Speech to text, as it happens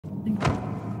You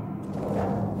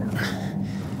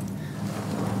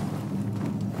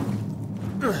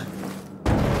were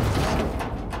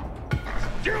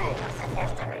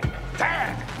supposed to be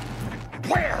dead!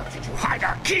 Where did you hide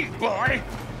our key, boy?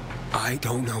 I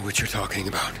don't know what you're talking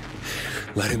about.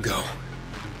 Let him go.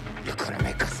 You're gonna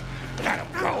make us let him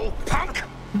go, punk?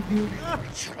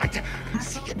 I'd like to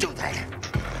see you do that.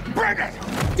 Bring it!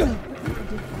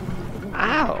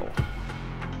 Ow.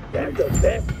 That's the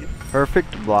best.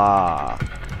 Perfect blah.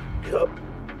 You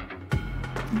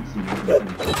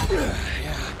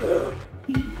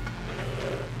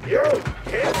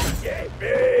can't get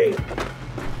me!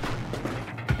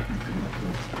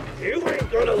 You ain't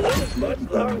gonna live much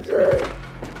longer!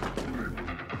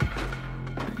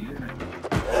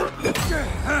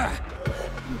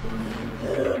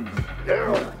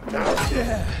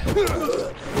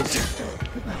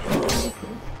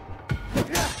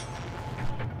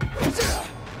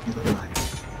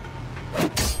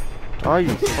 Oh, you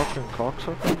fucking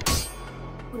cocksucker.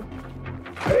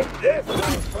 Take this,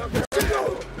 motherfucker!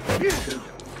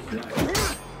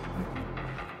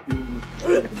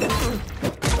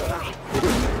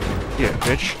 Yeah,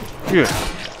 bitch. Yeah.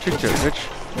 Take that, bitch.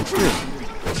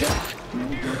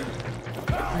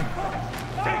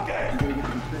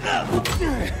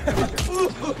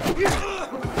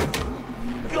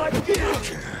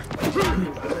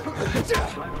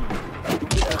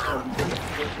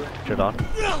 Shit on. Give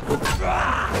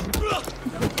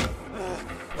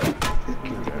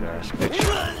that ass, bitch.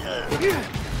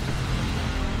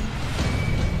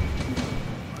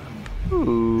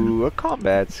 Ooh, a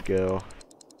combat skill.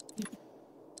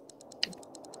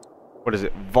 What is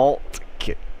it? Vault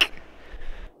kick.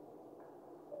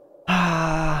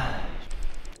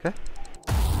 Okay.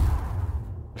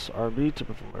 Press RB to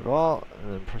perform a vault,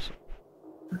 and then press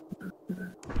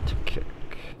to kick.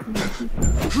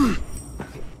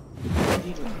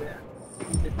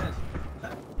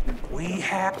 We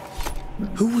have...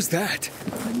 Who was that?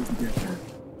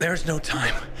 There's no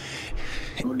time.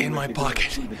 In my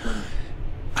pocket.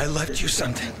 I left you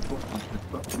something.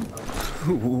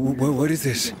 What is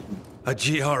this? A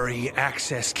GRE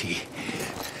access key.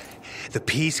 The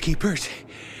Peacekeepers,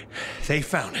 they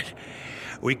found it.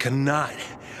 We cannot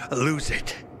lose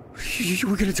it. You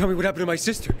were gonna tell me what happened to my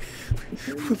sister.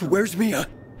 Where's Mia?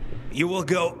 You will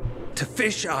go to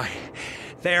Fisheye.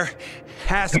 There,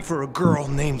 ask for a girl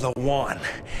named Lawan.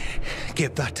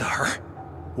 Give that to her.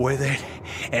 With it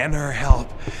and her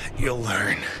help, you'll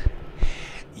learn.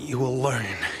 You will learn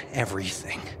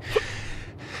everything.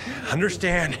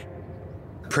 Understand?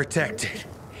 Protect it.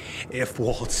 If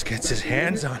Waltz gets his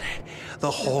hands on it,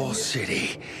 the whole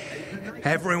city,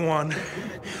 everyone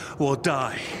will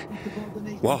die.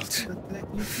 Walt.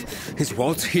 Is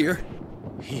Walt here?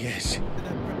 He is.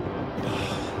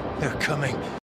 They're coming.